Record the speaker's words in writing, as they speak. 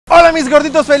Hola mis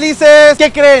gorditos felices,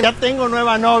 ¿qué creen? Ya tengo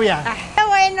nueva novia.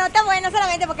 Está bueno,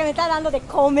 solamente porque me está dando de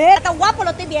comer. Está guapo, lo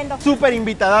estoy viendo. Súper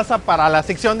invitadaza para la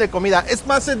sección de comida,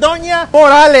 Xmacedoñia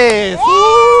Morales.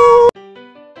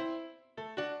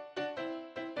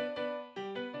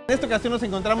 En esta ocasión nos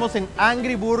encontramos en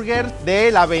Angry Burger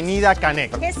de la avenida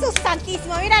Canek. Jesús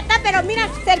santísimo, mira, está, pero mira,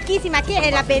 cerquísima, aquí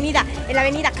en la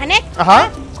avenida Canek. Ajá.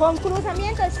 Con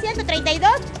cruzamiento de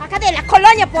 132, acá de la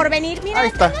colonia Porvenir. Mira, ahí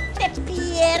está. No te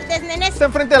pierdes, nene. Está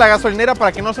enfrente de la gasolinera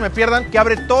para que no se me pierdan, que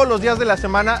abre todos los días de la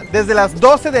semana, desde las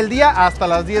 12 del día hasta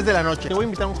las 10 de la noche. Te voy a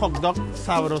invitar a un hot dog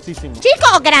sabrosísimo. ¿Chico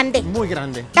o grande? Muy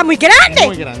grande. ¿Está muy grande?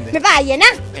 Muy grande. ¿Me va a llenar?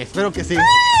 Espero que sí.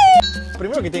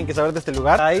 Primero que tienen que saber de este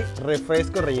lugar, hay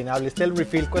refresco rellenable. Está el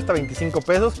refill, cuesta 25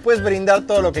 pesos. Puedes brindar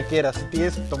todo lo que quieras. Si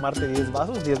quieres tomarte 10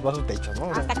 vasos te echas,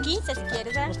 ¿no? Hasta 15 si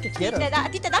quieres, ¿eh? Los que quieras. A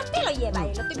ti te da, te lo lleva,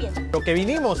 lo estoy viendo. Lo que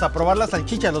vinimos a probar las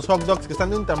salchichas, los hot dogs, que están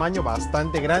de un tamaño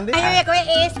bastante grande. Ay, me voy a comer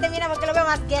este, mira, porque lo veo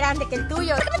más grande que el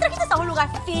tuyo. ¿Por qué me trajiste a un lugar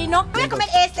fino? Me voy a comer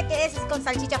este, que es con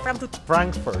salchicha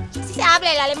Frankfurt. Así se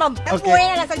habla el alemán. Está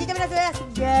buena la salchicha, mira, se ve así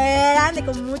grande,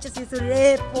 con mucho, así, su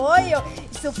repollo,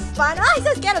 su pan. Ay,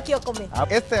 ¿sabes qué? Ya lo quiero comer.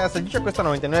 Esta salchicha cuesta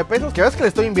 99 pesos. Que ves que le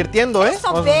estoy invirtiendo, ¿eh?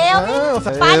 Eso veo,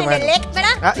 pan en el Ectra.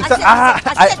 Así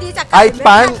se dice acá. Hay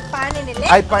pan. Pan en el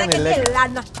Ectra. Hay pan en el Ectra.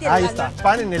 Ahí está,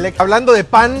 pan en el Ectra. Hablando de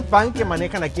pan que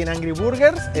manejan aquí en Angry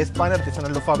Burgers, es pan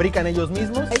artesanal, lo fabrican ellos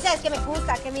mismos. ¿Sabes qué me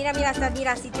gusta? Que mira,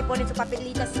 así te ponen su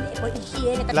papelito así de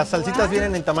higiene. Las salsitas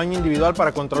vienen en tamaño individual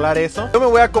para controlar eso. Yo me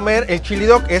voy a comer el chili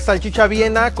dog, es salchicha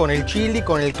viena con el chili,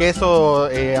 con el queso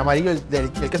amarillo,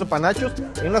 el queso panachos,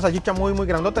 en una salchicha muy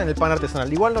grandota en el pan artesanal.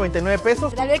 Igual 99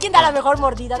 pesos. Dale, ¿quién da la mejor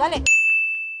mordida? Dale.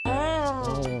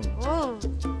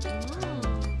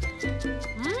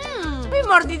 Mi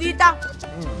mordidita.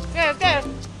 ¿Qué?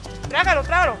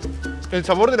 Trágalo. El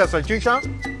sabor de la salchicha.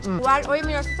 Igual, oye,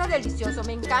 mira, esto está delicioso,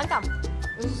 me encanta.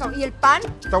 ¿Y el pan?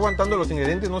 Está aguantando los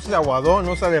ingredientes, no se aguadó,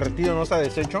 no se ha derretido, no se ha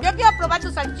deshecho. Yo quiero probar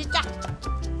tu salchicha.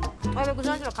 Ay, me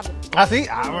gusta, no se lo cambio. ¿Ah, sí?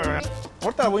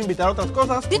 Ahorita la voy a invitar a otras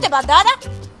cosas. ¿Sí te va dada?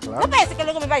 Claro. No parece que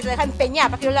luego me vais a dejar empeñar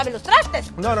para que yo lave los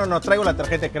trastes. No, traigo la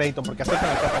tarjeta de crédito porque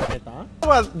aceptan esta tarjeta.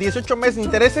 18 meses de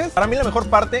intereses. Para mí la mejor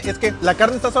parte es que la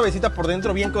carne está suavecita por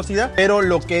dentro, bien cocida, pero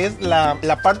lo que es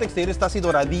la parte exterior está así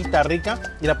doradita, rica,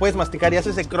 y la puedes masticar y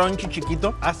hace ese crunchy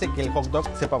chiquito, hace que el hot dog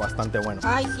sepa bastante bueno.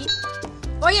 Ay, sí.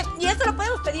 Oye, y esto lo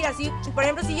podemos pedir así. Por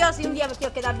ejemplo, si yo así un día me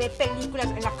quiero quedar a ver películas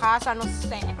en la casa, no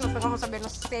sé, nos vamos a ver, no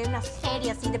sé, una serie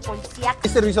así de policía. Hay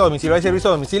servicio a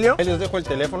domicilio, Ahí les dejo el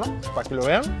teléfono para que lo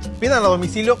vean. Pidan a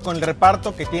domicilio con el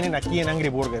reparto que tienen aquí en Angry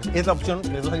Burger. Es la opción que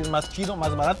les va a salir más chido,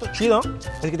 más barato. Chido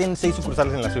es que tienen 6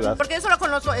 sucursales en la ciudad. Porque yo solo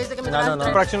conozco este que me trae. No.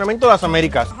 Fraccionamiento de las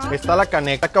Américas. Ajá. Está la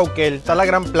Canek, está Cauquel, está la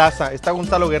Gran Plaza, está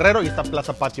Gonzalo Guerrero y está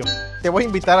Plaza Patio. Te voy a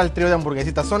invitar al trío de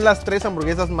hamburguesitas. Son las 3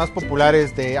 hamburguesas más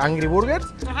populares de Angry Burgers.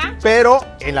 Ajá. Pero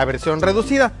en la versión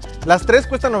reducida. Las 3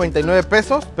 cuestan 99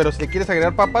 pesos, pero si le quieres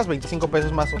agregar papas, 25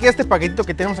 pesos más. Y este paquetito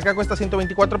que tenemos acá cuesta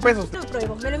 124 pesos. No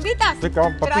pruebo, ¿me lo invitas? Sí,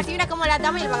 claro, pero así una como la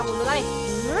dama y el vagabundo, dale.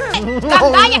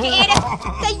 ¡Campaña que eres!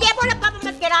 ¡Te llevo la papa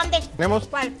más grande! Tenemos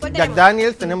 ¿Cuál Jack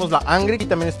Daniels, tenemos la Angry y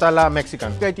también está la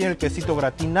Mexican. Ahí tiene el quesito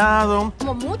gratinado.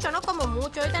 Como mucho, no como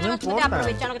mucho. Ahorita no te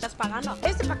aprovechar lo que estás pagando.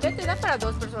 Este paquete da para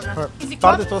 2 personas. Y si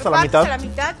partes todos a la mitad. A la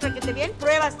mitad, para que te bien,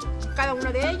 pruebas cada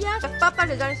una de ellas. Las papas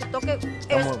les dan ese toque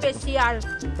especial.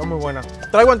 Está muy buena.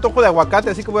 Traigo antojo de aguacate,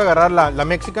 así que voy a agarrar la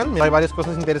Mexican. Hay varias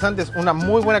cosas interesantes. Una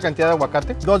muy buena cantidad de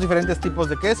aguacate. 2 diferentes tipos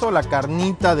de queso. La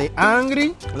carnita de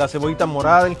Angry. La cebollita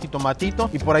morada, el jitomatito.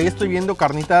 Y por ahí estoy viendo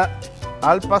carnita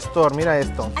al pastor. Mira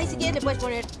esto. Ay, si quieres le puedes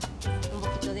poner un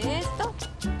poquito de esto.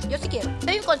 Yo sí quiero. Te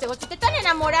doy un consejo. Si te están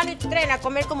enamorando y te traen a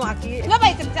comer como aquí, no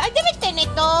vayas a pensar, ay, dame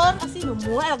tenedor. Así lo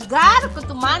muerdes. Agarra con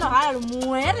tu mano, lo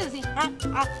muerdes. Así.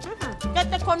 Ya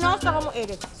te conozco como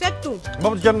eres. Sé tú.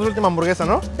 Vamos a echarnos la última hamburguesa,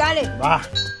 ¿no? Dale. Va.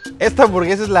 Esta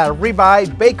hamburguesa es la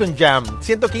Ribeye Bacon Jam.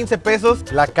 115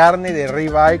 pesos. La carne de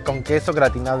ribeye con queso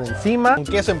gratinado encima, con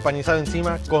queso empanizado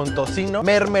encima, con tocino,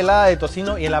 mermelada de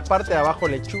tocino y en la parte de abajo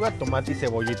lechuga, tomate y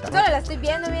cebollita. Solo la estoy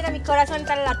viendo, mira, mi corazón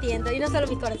está latiendo. Y no solo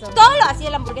mi corazón. Todo lo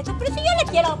hacía la hamburguesa. Pero si yo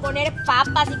le quiero poner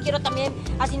papas y quiero también,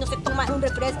 así no sé, tomar un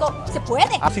refresco, se puede.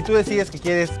 Si tú decides que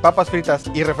quieres papas fritas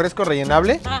y refresco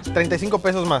rellenable, 35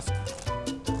 pesos más.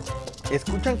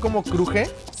 ¿Escuchan cómo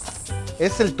cruje?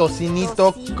 Es el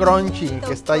tocinito crunchy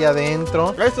que está allá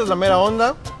adentro. Esta es la mera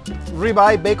onda.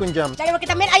 Ribeye Bacon Jam. Claro, porque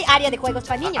también hay área de juegos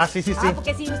para niños. Sí.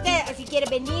 Porque si usted quiere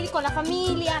venir con la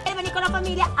familia,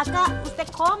 acá usted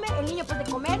come, el niño puede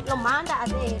comer, lo manda a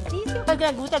hacer ejercicio. Es que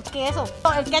le gusta el queso.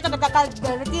 El queso que está acá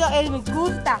derretido, él me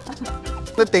gusta.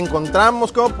 ¿Dónde te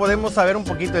encontramos? ¿Cómo podemos saber un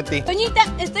poquito de ti? Toñita,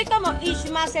 estoy como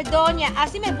Xmacedoñia,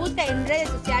 así me busca en redes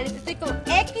sociales. Estoy como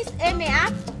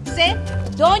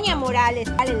Xmacedoña Morales.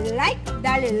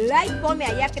 Dale like, ponme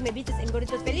allá que me vistes en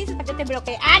Gorditos Felices para que te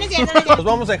bloquee. Ah, no es cierto, no es cierto. Nos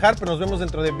vamos a dejar, pero nos vemos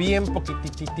dentro de bien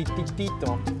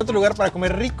poquitititito. Otro lugar para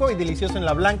comer rico y delicioso en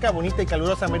la blanca, bonita y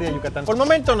calurosa Mérida, Yucatán. Por el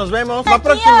momento nos vemos la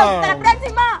próxima. Hasta la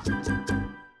próxima.